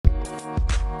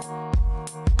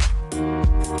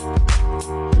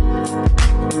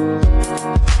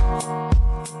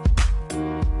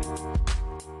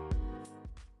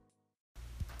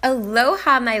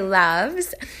Aloha, my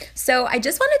loves. So I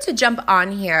just wanted to jump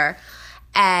on here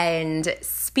and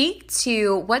speak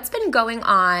to what's been going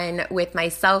on with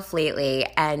myself lately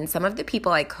and some of the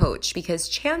people I coach, because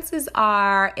chances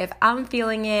are if I'm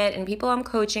feeling it and people I'm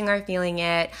coaching are feeling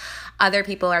it, other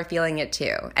people are feeling it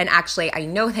too. And actually, I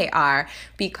know they are,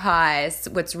 because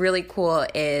what's really cool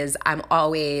is I'm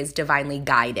always divinely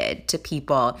guided to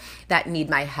people that need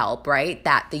my help, right?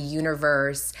 That the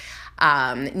universe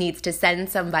needs to send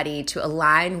somebody to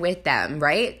align with them,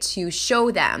 right? To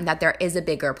show them that there is a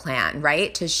bigger plan,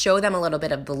 right? To show them a little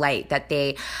bit of the light that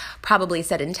they probably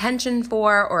set intention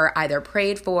for or either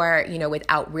prayed for,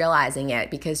 without realizing it.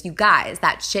 Because you guys,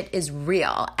 that shit is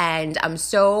real. And I'm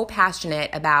so passionate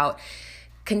about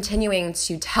continuing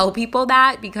to tell people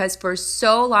that, because for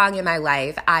so long in my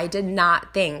life, I did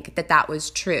not think that that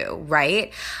was true,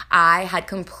 right? I had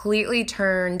completely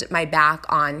turned my back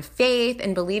on faith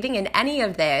and believing in any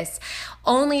of this,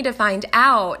 only to find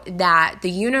out that the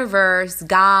universe,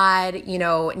 God,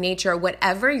 nature,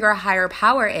 whatever your higher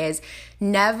power is,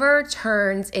 never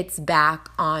turns its back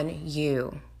on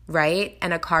you. Right?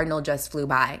 And a cardinal just flew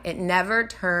by. It never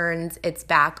turns its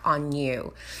back on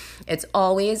you. It's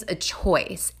always a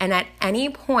choice. And at any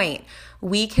point,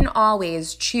 we can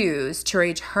always choose to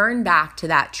return back to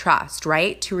that trust,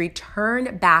 right? To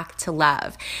return back to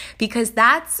love, because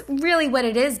that's really what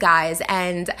it is, guys.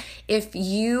 And if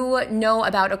you know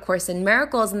about A Course in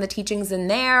Miracles and the teachings in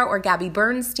there, or Gabby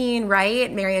Bernstein,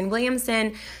 right? Marianne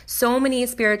Williamson, so many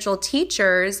spiritual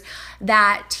teachers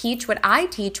that teach what I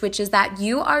teach, which is that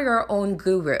you are your own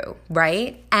guru,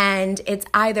 right? And it's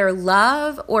either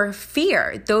love or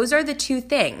fear. Those are the two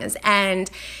things. And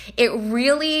it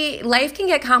really, life can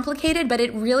get complicated, but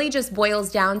it really just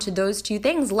boils down to those two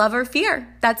things, love or fear.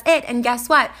 That's it. And guess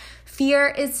what? Fear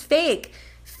is fake.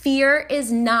 Fear is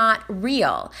not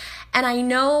real. And I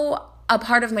know a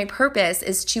part of my purpose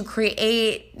is to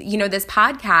create, this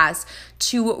podcast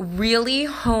to really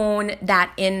hone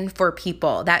that in for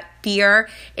people, that fear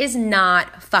is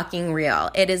not fucking real.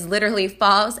 It is literally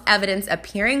false evidence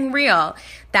appearing real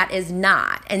that is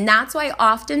not. And that's why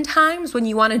oftentimes when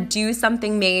you want to do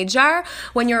something major,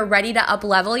 when you're ready to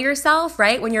up-level yourself,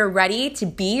 right? When you're ready to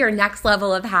be your next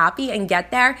level of happy and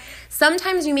get there,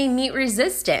 sometimes you may meet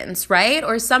resistance, right?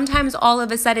 Or sometimes all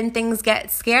of a sudden things get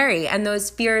scary and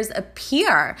those fears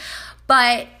appear.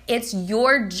 But it's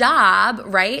your job,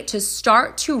 right, to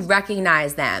start to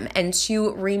recognize them and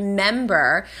to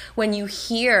remember when you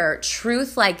hear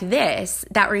truth like this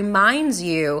that reminds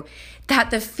you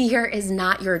that the fear is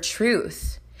not your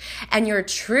truth. And your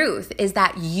truth is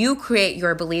that you create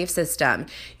your belief system.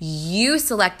 You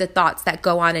select the thoughts that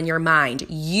go on in your mind.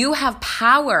 You have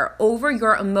power over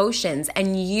your emotions,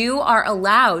 and you are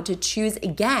allowed to choose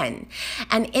again.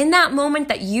 And in that moment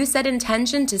that you set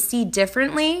intention to see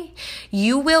differently,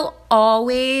 you will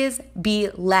always be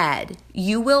led.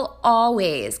 You will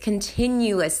always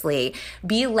continuously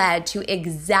be led to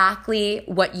exactly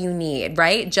what you need,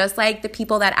 right? Just like the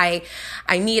people that I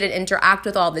meet and interact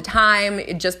with all the time,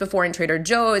 just before in Trader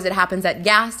Joe's, it happens at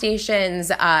gas stations,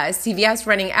 CVS,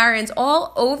 running errands,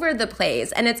 all over the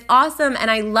place. And it's awesome and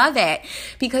I love it,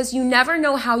 because you never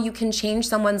know how you can change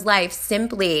someone's life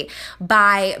simply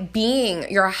by being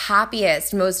your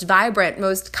happiest, most vibrant,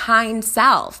 most kind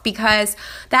self, because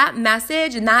that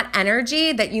message and that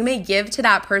energy that you may give to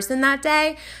that person that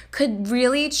day could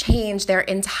really change their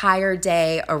entire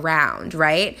day around,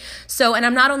 right? So, and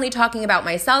I'm not only talking about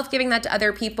myself giving that to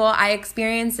other people, I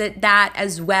experience that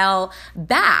as well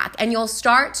back. And you'll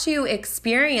start to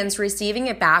experience receiving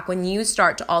it back when you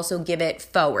start to also give it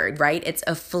forward, right? It's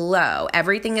a flow.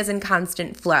 Everything is in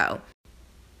constant flow.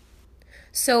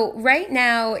 So right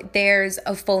now there's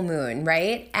a full moon,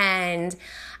 right? And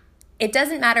it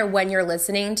doesn't matter when you're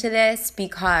listening to this,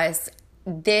 because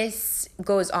this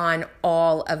goes on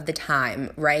all of the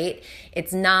time, right?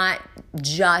 It's not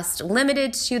just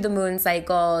limited to the moon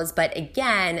cycles, but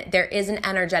again, there is an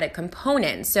energetic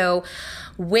component. So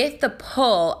with the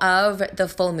pull of the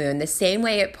full moon, the same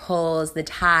way it pulls the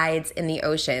tides in the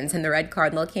oceans, and the red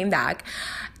cardinal came back,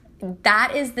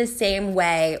 that is the same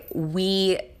way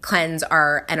we cleanse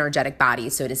our energetic body,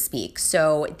 so to speak.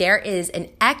 So there is an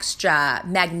extra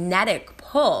magnetic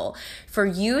pull for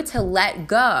you to let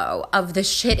go of the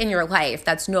shit in your life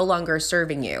that's no longer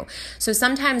serving you. So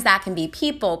sometimes that can be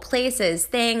people, places,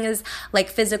 things, like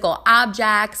physical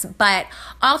objects, but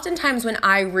oftentimes when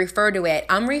I refer to it,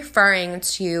 I'm referring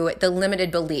to the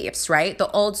limited beliefs, right? The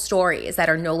old stories that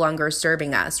are no longer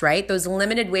serving us, right? Those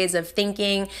limited ways of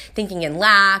thinking in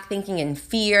lack, thinking in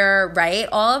fear, right?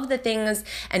 All of the things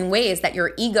and ways that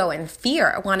your ego and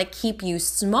fear want to keep you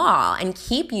small and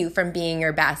keep you from being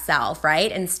your best self, right?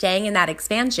 right? And staying in that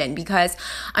expansion, because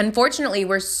unfortunately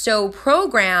we're so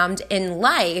programmed in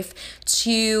life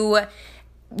to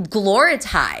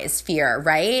glorifies fear,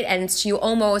 right? And to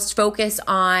almost focus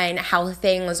on how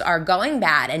things are going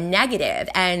bad and negative.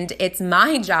 And it's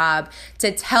my job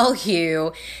to tell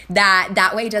you that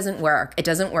that way doesn't work. It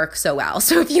doesn't work so well.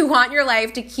 So if you want your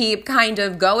life to keep kind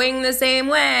of going the same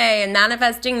way and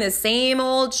manifesting the same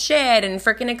old shit and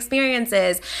freaking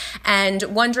experiences and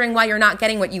wondering why you're not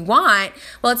getting what you want,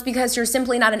 well, it's because you're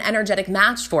simply not an energetic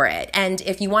match for it. And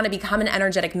if you want to become an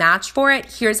energetic match for it,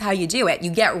 here's how you do it.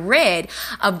 You get rid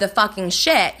of the fucking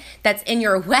shit that's in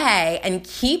your way and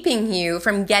keeping you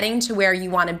from getting to where you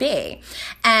want to be.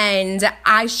 And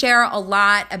I share a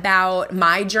lot about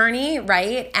my journey,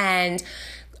 right? And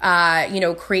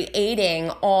creating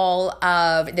all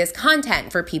of this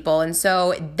content for people. And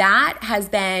so that has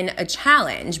been a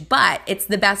challenge, but it's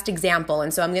the best example.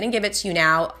 And so I'm going to give it to you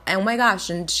now. Oh my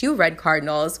gosh, and 2 red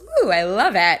cardinals. Ooh, I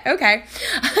love it. Okay.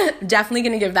 Definitely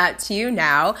going to give that to you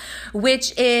now,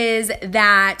 which is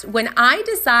that when I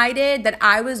decided that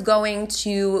I was going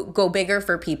to go bigger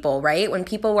for people, right? When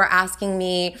people were asking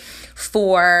me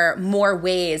for more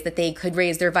ways that they could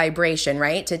raise their vibration,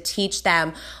 right? To teach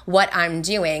them what I'm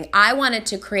doing. I wanted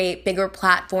to create bigger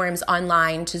platforms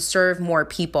online to serve more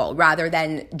people rather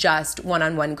than just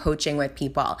one-on-one coaching with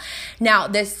people. Now,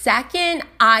 the second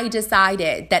I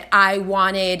decided that I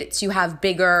wanted to have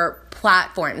bigger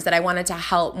platforms, that I wanted to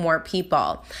help more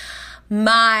people,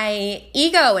 my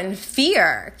ego and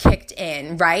fear kicked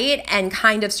in, right? And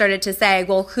kind of started to say,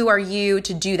 well, who are you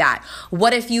to do that?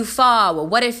 What if you fall?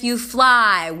 What if you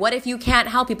fly? What if you can't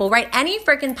help people, right? Any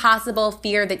freaking possible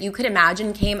fear that you could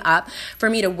imagine came up for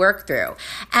me to work through.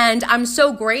 And I'm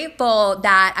so grateful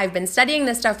that I've been studying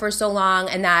this stuff for so long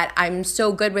and that I'm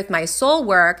so good with my soul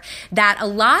work that a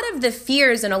lot of the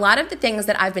fears and a lot of the things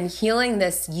that I've been healing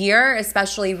this year,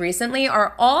 especially recently,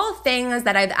 are all things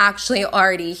that I've actually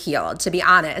already healed, to be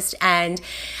honest. And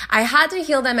I had to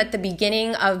heal them at the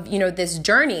beginning of, this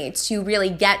journey to really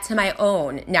get to my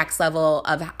own next level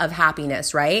of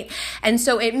happiness, right? And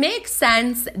so it makes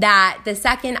sense that the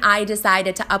second I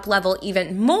decided to up level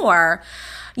even more,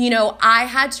 I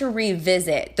had to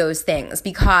revisit those things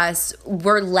because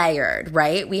we're layered,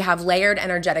 right? We have layered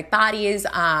energetic bodies,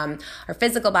 our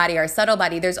physical body, our subtle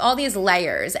body. There's all these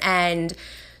layers. And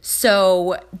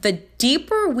so the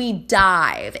deeper we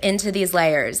dive into these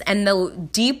layers and the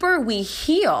deeper we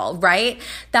heal, right,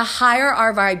 the higher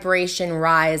our vibration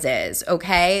rises,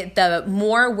 okay? The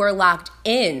more we're locked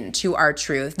into our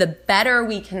truth, the better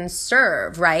we can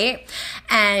serve, right?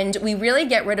 And we really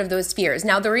get rid of those fears.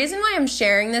 Now, the reason why I'm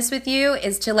sharing this with you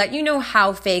is to let you know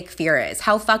how fake fear is,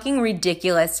 how fucking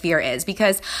ridiculous fear is,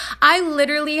 because I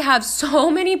literally have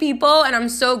so many people, and I'm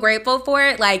so grateful for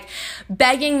it, like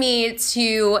begging me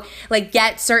to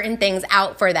get certain things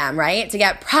out for them, right? To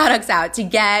get products out, to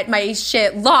get my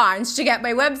shit launched, to get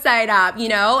my website up,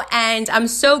 and I'm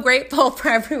so grateful for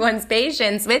everyone's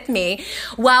patience with me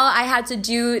while I had to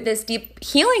do this deep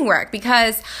healing work,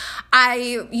 because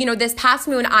this past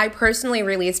moon, I personally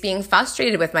released being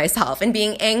frustrated with myself and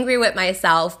being angry with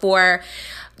myself for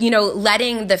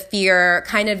letting the fear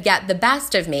kind of get the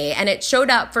best of me. And it showed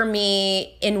up for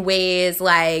me in ways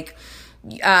like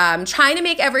trying to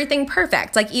make everything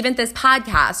perfect, like even this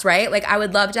podcast, right? Like I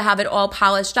would love to have it all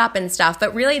polished up and stuff,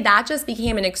 but really that just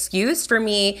became an excuse for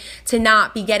me to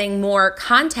not be getting more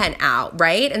content out,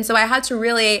 right? And so I had to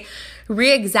really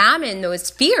re-examine those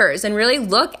fears and really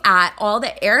look at all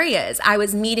the areas I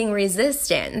was meeting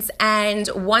resistance. And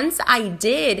once I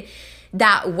did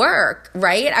that work,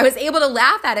 right, I was able to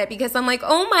laugh at it because I'm like,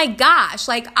 oh my gosh,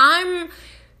 like I'm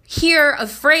here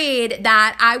afraid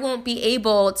that I won't be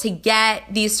able to get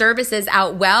these services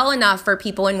out well enough for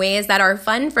people in ways that are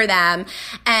fun for them.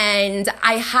 And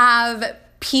I have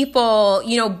people,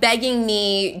 begging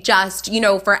me just,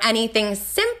 for anything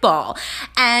simple.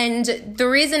 And the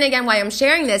reason, again, why I'm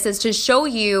sharing this is to show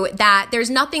you that there's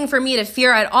nothing for me to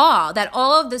fear at all, that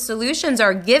all of the solutions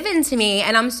are given to me,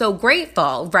 and I'm so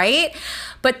grateful, right?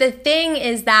 But the thing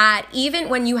is that even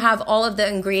when you have all of the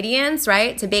ingredients,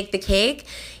 right, to bake the cake,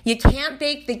 you can't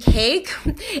bake the cake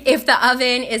if the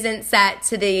oven isn't set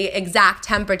to the exact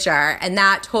temperature. And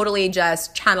that totally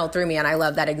just channeled through me. And I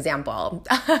love that example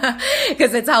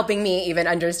because it's helping me even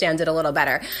understand it a little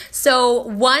better. So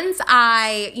once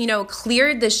I,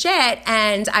 cleared the shit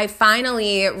and I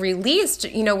finally released,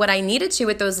 what I needed to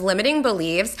with those limiting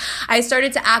beliefs, I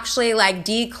started to actually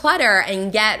declutter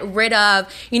and get rid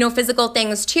of, physical things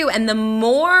things too. And the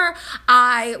more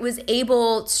I was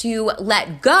able to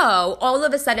let go, all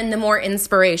of a sudden, the more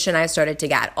inspiration I started to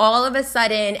get. All of a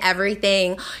sudden,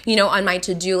 everything, on my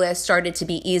to-do list started to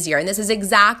be easier. And this is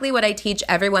exactly what I teach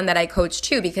everyone that I coach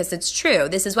too, because it's true.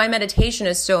 This is why meditation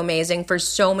is so amazing for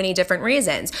so many different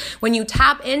reasons. When you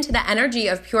tap into the energy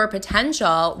of pure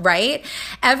potential, right?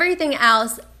 Everything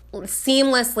else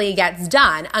seamlessly gets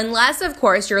done, unless of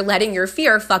course you're letting your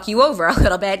fear fuck you over a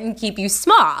little bit and keep you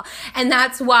small. And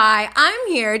that's why I'm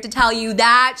here to tell you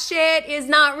that shit is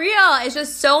not real. It's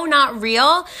just so not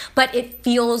real, but it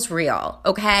feels real,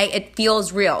 okay? It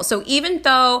feels real. So even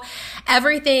though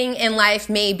everything in life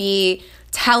may be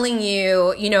telling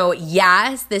you,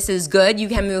 yes, this is good, you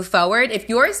can move forward, if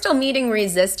you're still meeting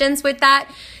resistance with that,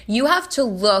 you have to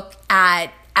look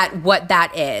at what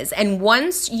that is. And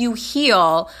once you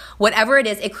heal whatever it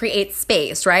is, it creates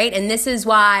space, right? And this is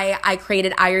why I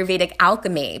created Ayurvedic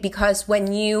Alchemy, because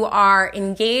when you are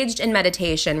engaged in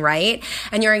meditation, right?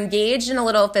 And you're engaged in a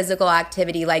little physical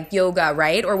activity like yoga,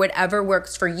 right? Or whatever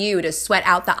works for you to sweat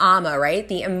out the ama, right?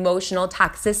 The emotional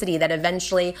toxicity that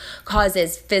eventually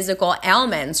causes physical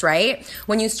ailments, right?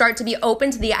 When you start to be open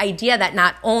to the idea that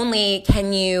not only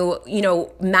can you,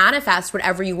 manifest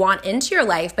whatever you want into your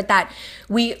life, but that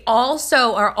we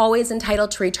also are always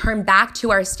entitled to return back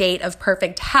to our state of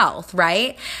perfect health,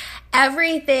 right?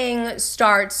 Everything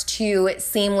starts to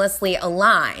seamlessly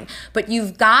align, but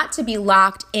you've got to be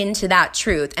locked into that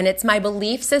truth. And it's my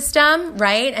belief system,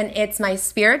 right? And it's my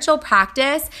spiritual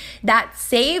practice that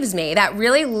saves me, that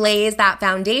really lays that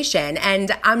foundation.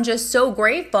 And I'm just so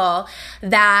grateful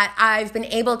that I've been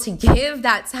able to give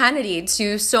that sanity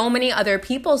to so many other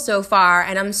people so far.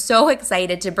 And I'm so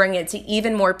excited to bring it to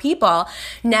even more people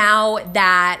now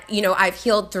that, I've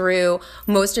healed through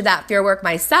most of that fear work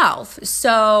myself.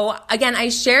 So again, I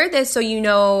share this so you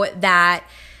know that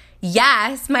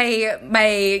yes, my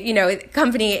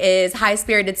company is High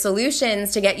Spirited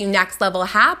Solutions to get you next level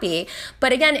happy.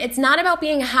 But again, it's not about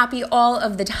being happy all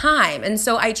of the time. And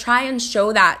so I try and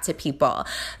show that to people,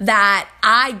 that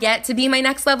I get to be my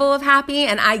next level of happy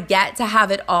and I get to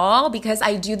have it all because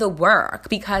I do the work,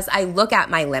 because I look at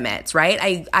my limits, right?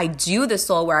 I do the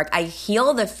soul work, I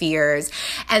heal the fears,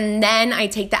 and then I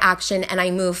take the action and I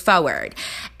move forward.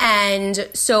 And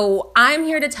so I'm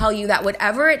here to tell you that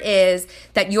whatever it is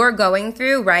that you're going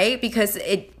through, right? Because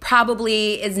it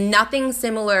probably is nothing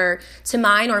similar to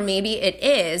mine, or maybe it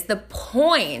is. The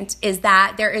point is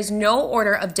that there is no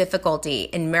order of difficulty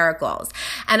in miracles.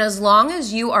 And as long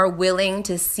as you are willing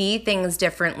to see things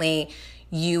differently,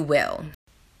 you will.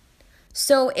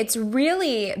 So it's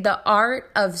really the art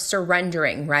of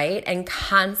surrendering, right? And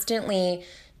constantly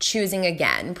choosing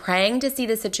again, praying to see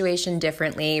the situation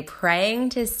differently, praying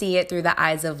to see it through the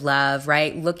eyes of love,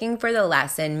 right? Looking for the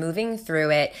lesson, moving through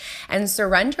it, and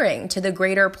surrendering to the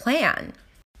greater plan.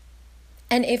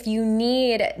 And if you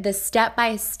need the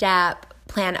step-by-step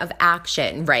plan of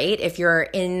action, right? If you're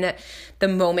in the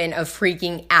moment of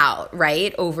freaking out,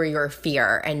 right, over your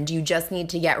fear and you just need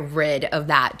to get rid of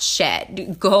that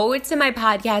shit, go to my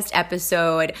podcast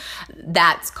episode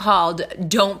that's called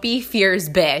Don't Be Fear's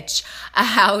Bitch, a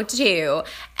how-to,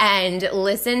 and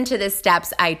listen to the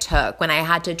steps I took when I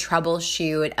had to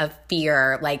troubleshoot a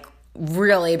fear like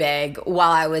really big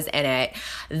while I was in it.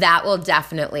 That will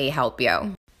definitely help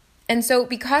you. And so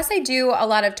because I do a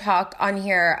lot of talk on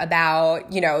here about,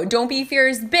 don't be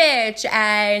fear's bitch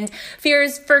and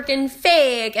fear's freaking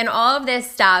fake and all of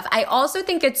this stuff, I also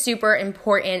think it's super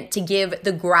important to give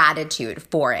the gratitude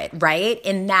for it, right?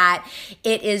 In that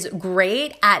it is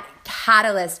great at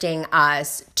catalyzing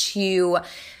us to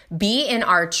be in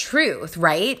our truth,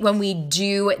 right? When we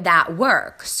do that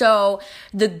work. So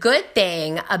the good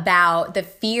thing about the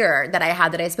fear that I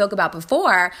had that I spoke about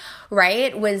before,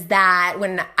 right, was that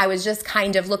when I was just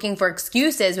kind of looking for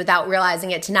excuses without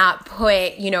realizing it to not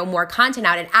put, more content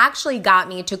out, it actually got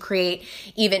me to create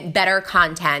even better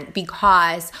content,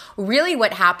 because really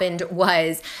what happened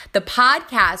was the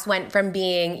podcast went from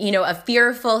being, a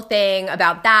fearful thing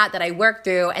about that I worked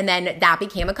through, and then that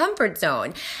became a comfort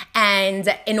zone.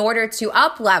 And in order to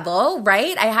up level,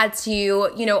 right, I had to,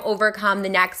 overcome the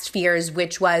next fears,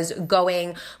 which was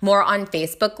going more on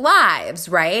Facebook Lives,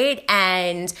 right?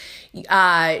 And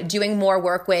doing more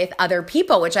work with other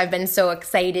people, which I've been so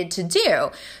excited to do.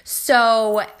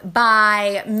 So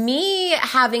by me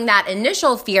having that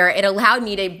initial fear, it allowed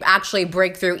me to actually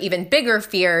break through even bigger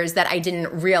fears that I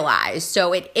didn't realize.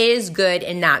 So it is good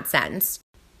in that sense.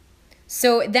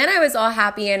 So then I was all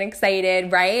happy and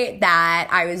excited, right, that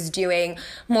I was doing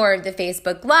more of the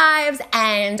Facebook Lives,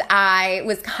 and I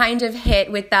was kind of hit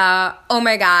with the, oh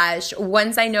my gosh,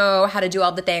 once I know how to do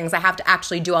all the things, I have to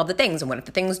actually do all the things. And what if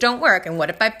the things don't work? And what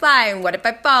if I fly? And what if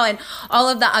I fall? And all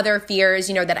of the other fears,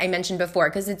 that I mentioned before,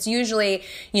 because it's usually,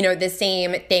 the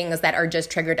same things that are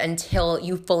just triggered until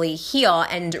you fully heal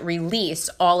and release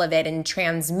all of it and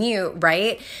transmute,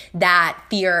 right, that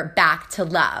fear back to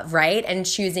love, right, and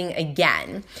choosing again.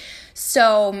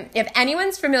 So if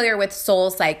anyone's familiar with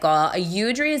SoulCycle, a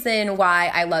huge reason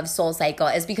why I love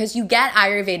SoulCycle is because you get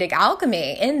Ayurvedic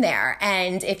alchemy in there.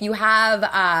 And if you have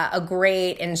a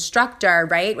great instructor,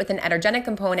 right, with an energetic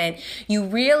component, you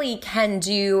really can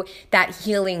do that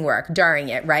healing work during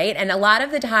it, right? And a lot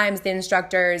of the times the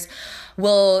instructors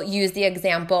will use the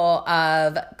example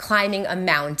of climbing a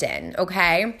mountain,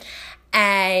 okay?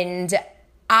 And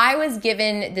I was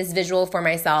given this visual for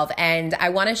myself, and I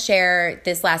want to share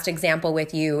this last example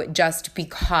with you just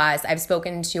because I've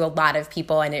spoken to a lot of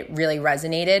people and it really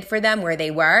resonated for them where they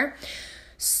were.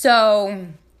 So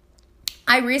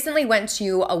I recently went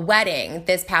to a wedding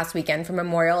this past weekend for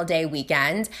Memorial Day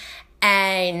weekend,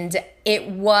 and it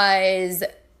was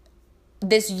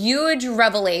this huge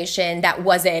revelation that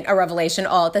wasn't a revelation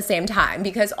all at the same time,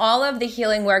 because all of the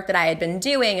healing work that I had been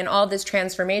doing and all this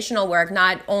transformational work,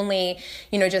 not only,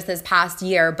 just this past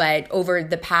year, but over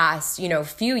the past,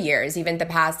 few years, even the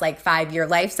past 5-year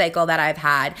life cycle that I've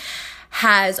had,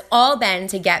 has all been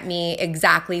to get me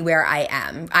exactly where I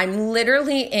am. I'm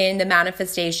literally in the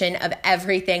manifestation of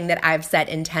everything that I've set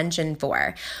intention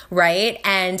for, right?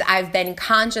 And I've been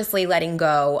consciously letting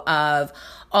go of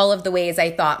all of the ways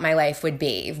I thought my life would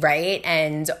be, right?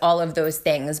 And all of those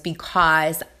things,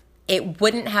 because it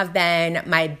wouldn't have been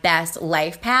my best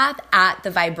life path at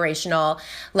the vibrational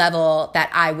level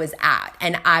that I was at.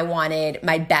 And I wanted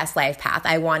my best life path.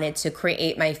 I wanted to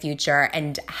create my future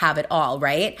and have it all,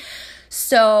 right?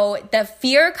 So the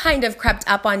fear kind of crept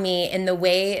up on me in the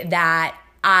way that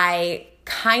I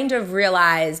kind of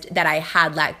realized that I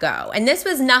had let go. And this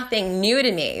was nothing new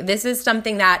to me. This is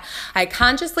something that I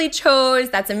consciously chose.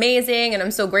 That's amazing. And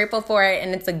I'm so grateful for it.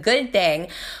 And it's a good thing.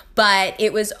 But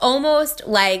it was almost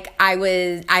like I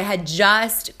had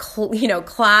just,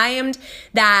 climbed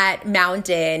that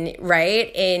mountain,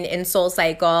 right? In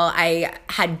SoulCycle, I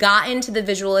had gotten to the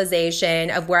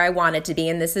visualization of where I wanted to be.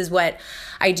 And this is what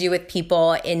I do with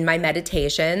people in my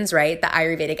meditations, right? The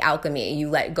Ayurvedic alchemy. You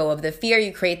let go of the fear,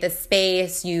 you create the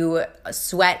space, you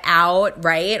sweat out,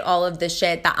 right? All of the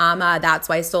shit, the ama. That's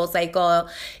why SoulCycle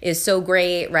is so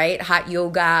great, right? Hot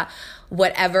yoga.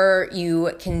 Whatever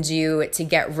you can do to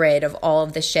get rid of all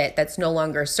of the shit that's no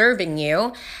longer serving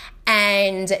you.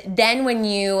 And then when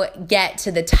you get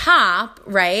to the top,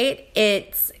 right,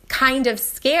 it's kind of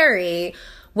scary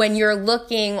when you're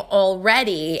looking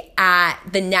already at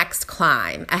the next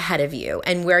climb ahead of you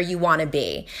and where you want to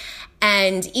be.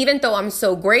 And even though I'm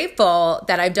so grateful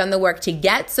that I've done the work to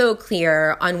get so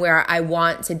clear on where I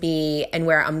want to be and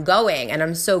where I'm going, and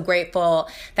I'm so grateful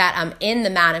that I'm in the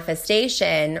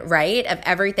manifestation, right, of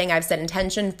everything I've set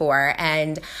intention for.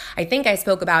 And I think I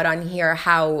spoke about on here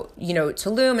how,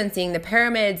 Tulum and seeing the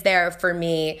pyramids there for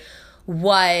me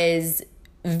was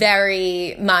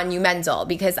very monumental,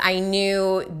 because I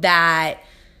knew that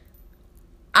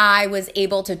I was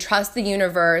able to trust the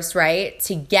universe, right,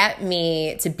 to get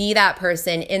me to be that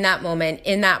person in that moment,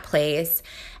 in that place.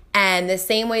 And the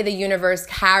same way the universe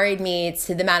carried me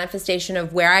to the manifestation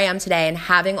of where I am today and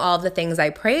having all of the things I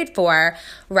prayed for,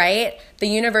 right, the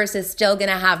universe is still going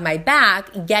to have my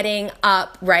back getting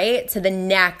up, right, to the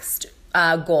next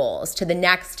goals, to the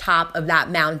next top of that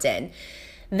mountain.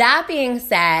 That being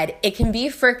said, it can be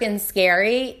freaking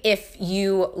scary if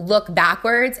you look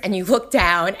backwards and you look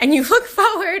down and you look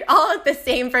forward all at the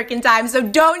same freaking time. So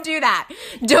don't do that.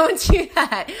 Don't do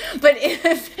that. But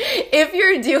if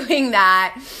you're doing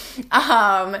that,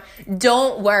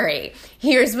 don't worry.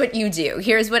 Here's what you do.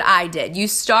 Here's what I did. You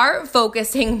start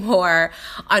focusing more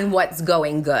on what's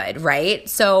going good, right?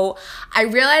 So I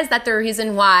realized that the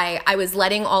reason why I was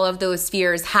letting all of those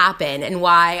fears happen and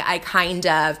why I kind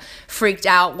of freaked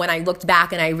out when I looked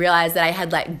back and I realized that I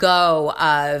had let go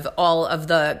of all of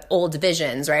the old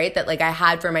visions, right? That I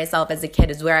had for myself as a kid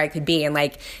is where I could be. And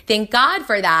thank God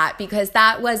for that, because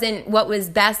that wasn't what was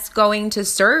best going to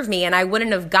serve me. And I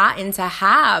wouldn't have gotten to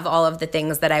have all of the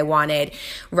things that I wanted,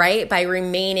 right? By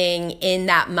remaining in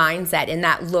that mindset, in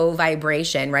that low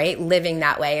vibration, right? Living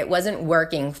that way. It wasn't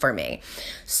working for me.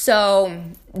 So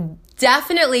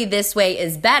definitely this way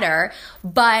is better.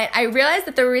 But I realized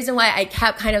that the reason why I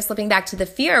kept kind of slipping back to the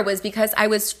fear was because I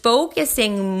was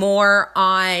focusing more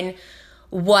on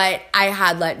what I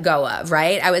had let go of,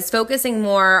 right? I was focusing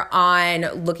more on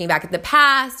looking back at the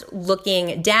past,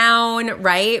 looking down,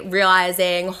 right?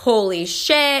 Realizing, holy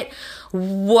shit,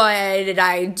 what did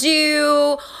I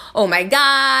do? Oh my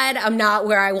God, I'm not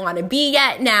where I want to be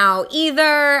yet now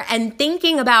either. And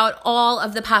thinking about all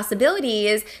of the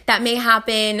possibilities that may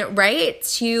happen, right,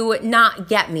 to not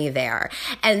get me there.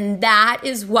 And that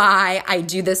is why I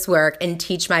do this work and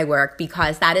teach my work,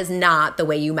 because that is not the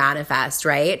way you manifest,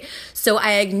 right? So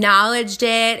I acknowledged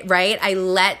it, right? I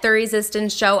let the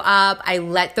resistance show up. I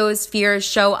let those fears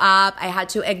show up. I had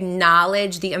to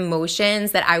acknowledge the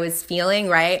emotions that I was feeling,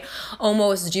 right?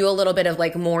 Almost do a little bit of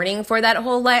like mourning for that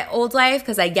whole old life,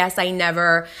 because I guess I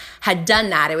never had done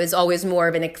that. It was always more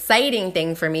of an exciting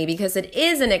thing for me, because it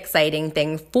is an exciting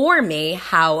thing for me.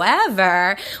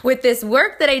 However, with this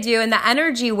work that I do and the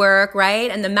energy work, right,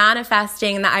 and the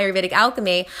manifesting and the Ayurvedic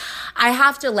alchemy, I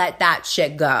have to let that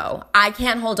shit go. I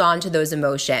can't hold on to those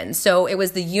emotions. So it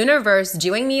was the universe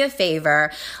doing me a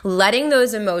favor, letting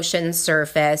those emotions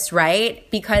surface, right?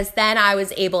 Because then I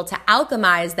was able to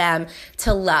alchemize them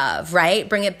to love, right?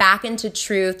 Bring it back into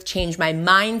truth, change my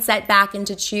mindset back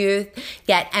into truth,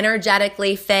 get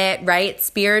energetically fit, right?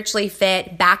 Spiritually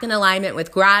fit, back in alignment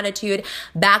with gratitude,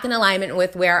 back in alignment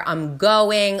with where I'm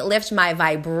going, lift my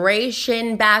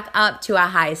vibration back up to a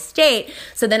high state.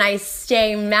 So then I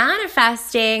stay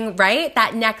manifesting, right?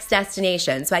 That next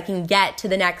destination. So I can get to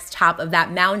the next top of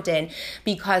that mountain,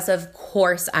 because of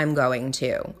course I'm going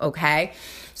to, okay?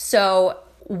 So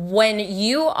when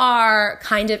you are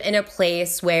kind of in a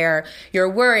place where you're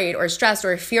worried or stressed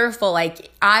or fearful, like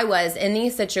I was in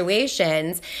these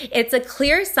situations, it's a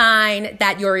clear sign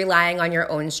that you're relying on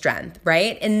your own strength,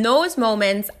 right? In those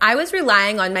moments, I was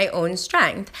relying on my own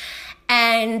strength.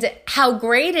 And how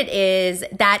great it is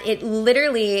that it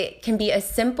literally can be a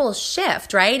simple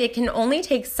shift, right? It can only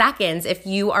take seconds if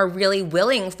you are really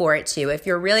willing for it to, if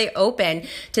you're really open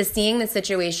to seeing the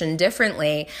situation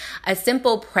differently. A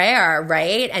simple prayer,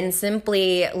 right? And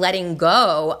simply letting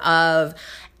go of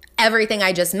everything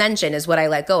I just mentioned is what I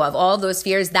let go of. All of those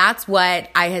fears, that's what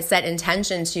I had set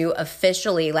intention to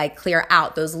officially like clear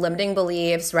out. Those limiting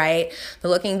beliefs, right? The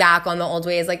looking back on the old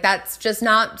ways, like that's just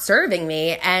not serving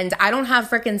me. And I don't have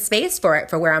freaking space for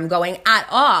it, for where I'm going at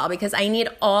all, because I need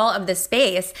all of the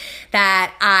space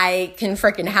that I can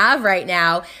freaking have right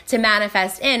now to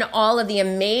manifest in all of the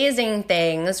amazing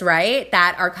things, right,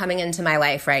 that are coming into my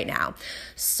life right now.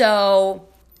 So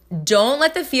don't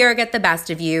let the fear get the best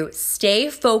of you. Stay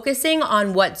focusing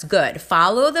on what's good.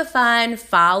 Follow the fun.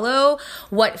 Follow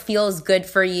what feels good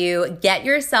for you. Get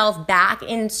yourself back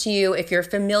into, if you're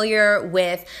familiar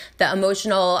with the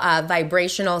emotional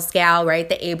vibrational scale, right,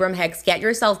 the Abraham Hicks, get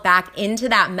yourself back into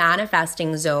that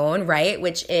manifesting zone, right,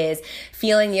 which is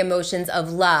feeling the emotions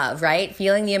of love, right,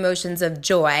 feeling the emotions of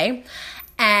joy.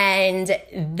 And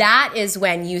that is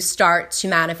when you start to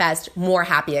manifest more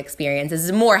happy experiences,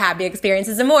 and more,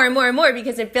 and more,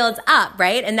 because it builds up,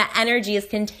 right? And the energy is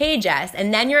contagious.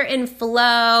 And then you're in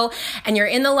flow and you're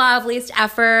in the law of least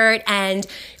effort, and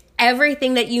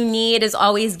everything that you need is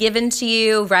always given to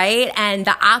you, right? And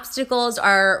the obstacles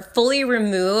are fully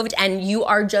removed and you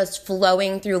are just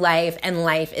flowing through life, and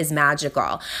life is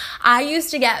magical. I used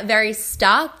to get very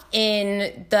stuck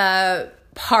in the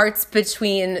parts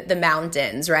between the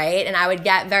mountains, right? And I would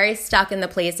get very stuck in the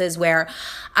places where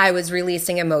I was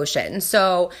releasing emotion.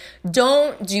 So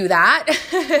don't do that.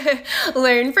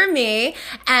 Learn from me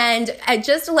and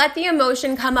just let the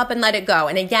emotion come up and let it go.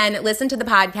 And again, listen to the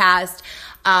podcast.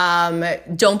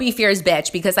 Don't be fear's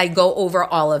bitch, because I go over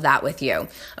all of that with you.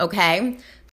 Okay.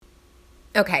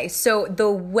 Okay, so the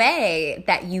way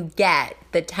that you get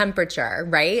the temperature,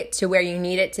 right, to where you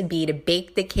need it to be to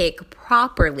bake the cake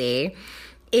properly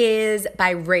is by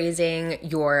raising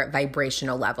your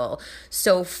vibrational level.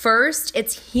 So first,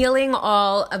 it's healing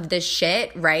all of the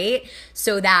shit, right?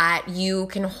 So that you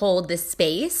can hold the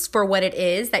space for what it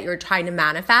is that you're trying to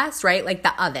manifest, right? Like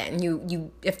the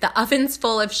oven. If the oven's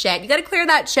full of shit, you got to clear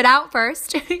that shit out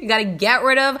first. You got to get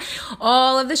rid of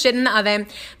all of the shit in the oven.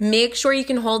 Make sure you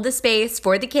can hold the space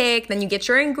for the cake. Then you get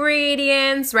your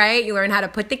ingredients, right? You learn how to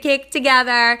put the cake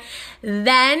together.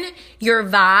 Then your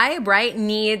vibe, right,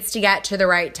 needs to get to the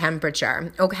right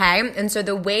temperature, okay? And so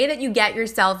the way that you get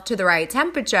yourself to the right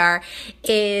temperature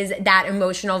is that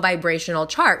emotional vibrational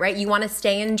chart, right? You want to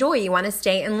stay in joy. You want to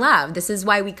stay in love. This is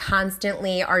why we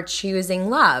constantly are choosing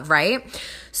love, right?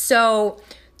 So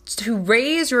to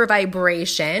raise your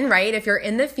vibration, right? If you're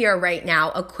in the fear right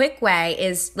now, a quick way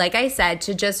is, like I said,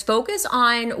 to just focus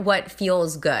on what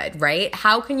feels good, right?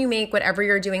 How can you make whatever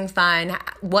you're doing fun?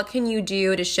 What can you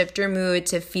do to shift your mood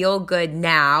to feel good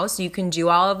now so you can do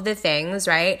all of the things,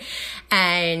 right?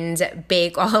 And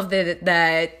bake all of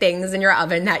the things in your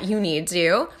oven that you need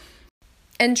to.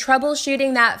 And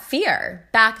troubleshooting that fear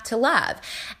back to love.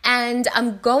 And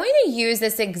I'm going to use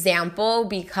this example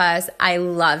because I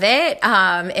love it.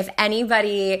 If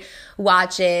anybody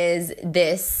watches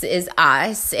This Is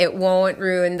Us, it won't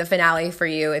ruin the finale for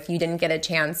you if you didn't get a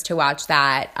chance to watch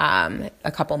that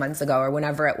a couple months ago or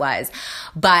whenever it was.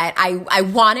 But I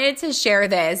wanted to share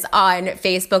this on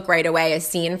Facebook right away, a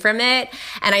scene from it,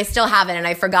 and I still haven't, and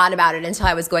I forgot about it until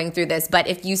I was going through this. But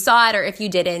if you saw it or if you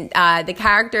didn't, the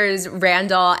characters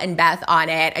Randall and Beth on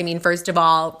it, I mean, first of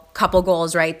all, couple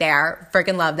goals right there.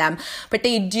 Freaking love them. But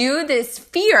they do this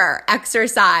fear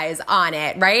exercise on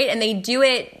it, right? And they do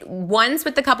it once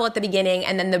with the couple at the beginning,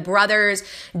 and then the brothers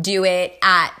do it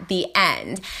at the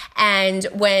end. And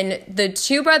when the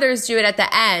two brothers do it at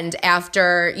the end,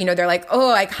 after, they're like,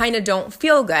 oh, I kind of don't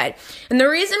feel good. And the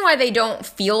reason why they don't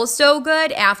feel so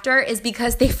good after is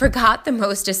because they forgot the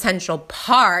most essential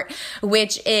part,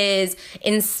 which is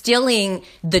instilling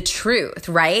the truth,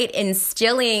 right?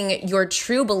 Instilling your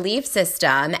true belief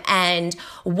system and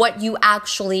what you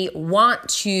actually want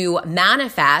to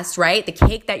manifest, right? The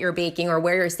cake that you're baking or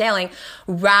where you're sailing,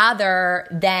 rather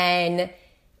than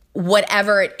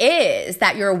whatever it is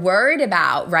that you're worried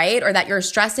about, right? Or that you're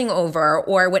stressing over,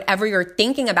 or whatever you're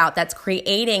thinking about that's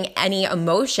creating any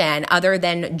emotion other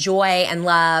than joy and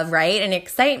love, right? And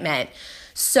excitement.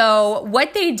 So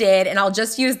what they did, and I'll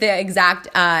just use the exact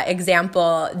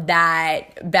example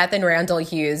that Beth and Randall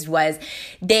used, was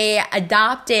they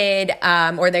adopted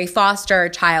or they foster a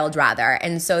child rather.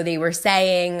 And so they were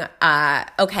saying,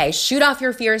 okay, shoot off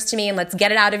your fears to me and let's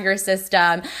get it out of your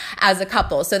system as a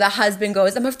couple. So the husband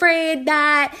goes, I'm afraid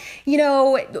that,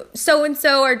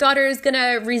 so-and-so, our daughter is going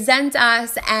to resent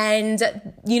us, and,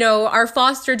 our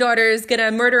foster daughter is going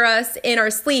to murder us in our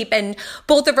sleep, and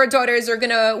both of our daughters are going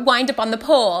to wind up on the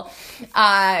pole,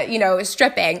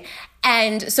 stripping.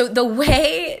 And so the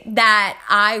way that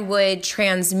I would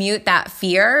transmute that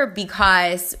fear,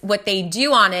 because what they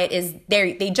do on it is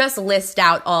they just list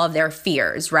out all of their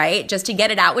fears, right? Just to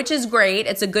get it out, which is great.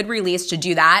 It's a good release to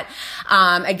do that.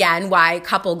 Again, why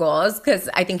couple goals? Because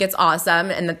I think it's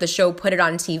awesome and that the show put it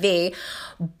on TV.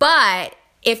 But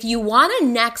if you want to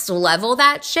next level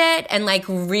that shit and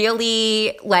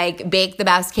really bake the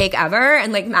best cake ever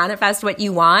and manifest what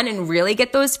you want and really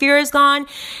get those fears gone,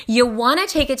 you want to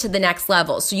take it to the next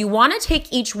level. So you want to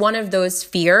take each one of those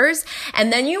fears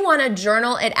and then you want to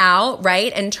journal it out,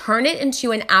 right? And turn it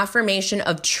into an affirmation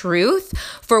of truth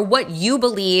for what you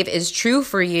believe is true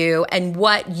for you and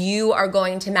what you are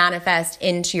going to manifest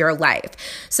into your life.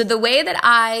 So the way that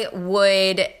I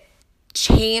would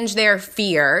change their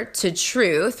fear to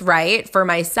truth, right, for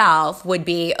myself would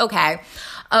be, okay,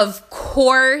 of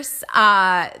course,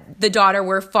 the daughter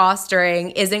we're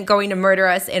fostering isn't going to murder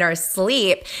us in our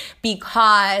sleep,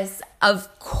 because of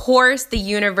course the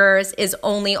universe is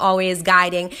only always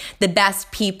guiding the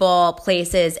best people,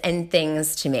 places, and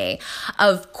things to me.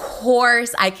 Of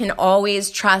course, I can always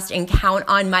trust and count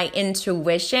on my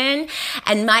intuition.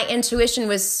 And my intuition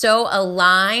was so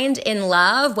aligned in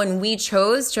love when we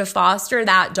chose to foster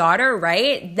that daughter,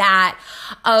 right? That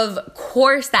of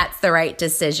course that's the right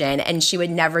decision, and she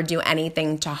would never do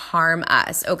anything to harm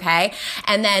us, okay?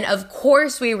 And then of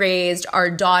course we raised our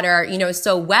daughter,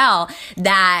 so well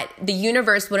that the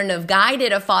universe wouldn't have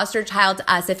guided a foster child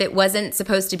to us if it wasn't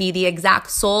supposed to be the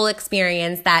exact soul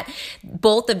experience that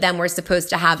both of them were supposed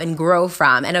to have and grow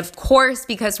from. And of course,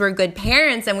 because we're good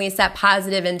parents and we set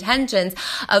positive intentions,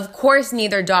 of course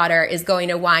neither daughter is going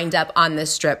to wind up on the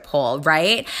strip pole,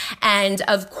 right? And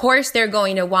of course they're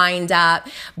going to wind up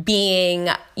being,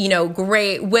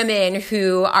 great women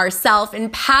who are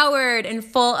self-empowered and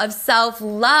full of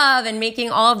self-love and making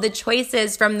all of the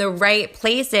choices from the right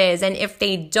places. And if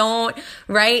they don't,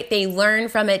 right, they learn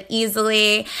from it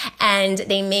easily and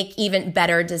they make even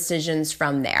better decisions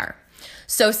from there.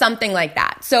 So something like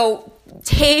that. So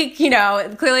take,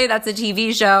 clearly that's a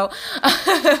TV show.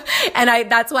 And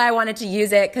that's why I wanted to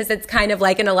use it, because it's kind of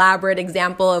like an elaborate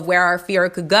example of where our fear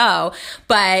could go.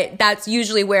 But that's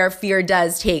usually where fear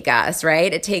does take us,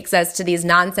 right? It takes us to these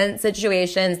nonsense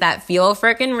situations that feel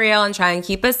freaking real and try and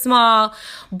keep us small,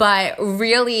 but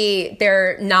really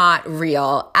they're not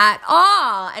real at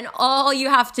all. And all you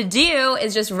have to do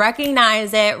is just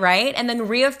recognize it, right? And then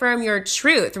reaffirm your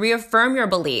truth, reaffirm your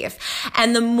belief.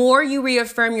 And the more you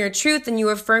reaffirm your truth, truth and you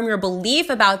affirm your belief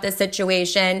about the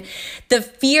situation, the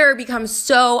fear becomes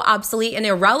so obsolete and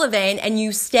irrelevant, and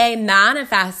you stay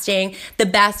manifesting the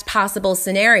best possible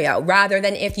scenario, rather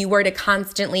than if you were to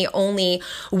constantly only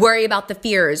worry about the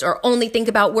fears or only think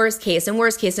about worst case and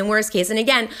worst case and worst case. And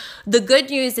again, the good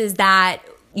news is that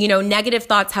negative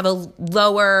thoughts have a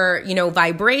lower,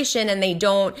 vibration, and they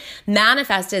don't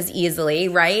manifest as easily,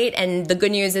 right? And the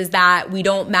good news is that we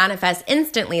don't manifest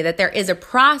instantly, that there is a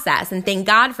process. And thank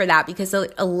God for that, because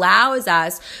it allows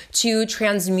us to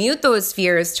transmute those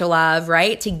fears to love,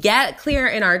 right? To get clear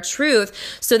in our truth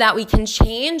so that we can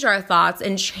change our thoughts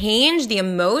and change the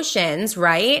emotions,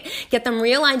 right? Get them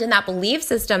realigned in that belief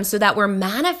system so that we're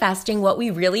manifesting what we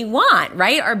really want,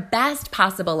 right? Our best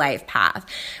possible life path,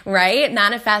 right?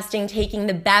 Manifesting taking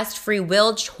the best free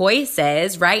will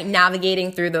choices, right?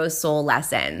 Navigating through those soul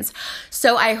lessons.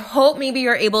 So I hope maybe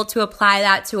you're able to apply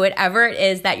that to whatever it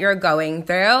is that you're going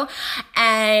through.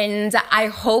 And I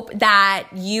hope that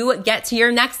you get to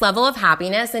your next level of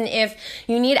happiness. And if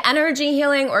you need energy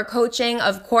healing or coaching,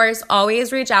 of course,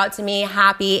 always reach out to me,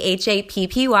 happy,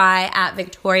 HAPPY, at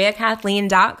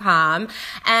victoriakathleen.com.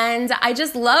 And I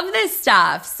just love this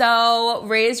stuff. So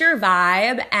raise your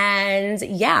vibe and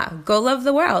go love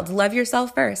the world. Love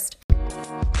yourself first.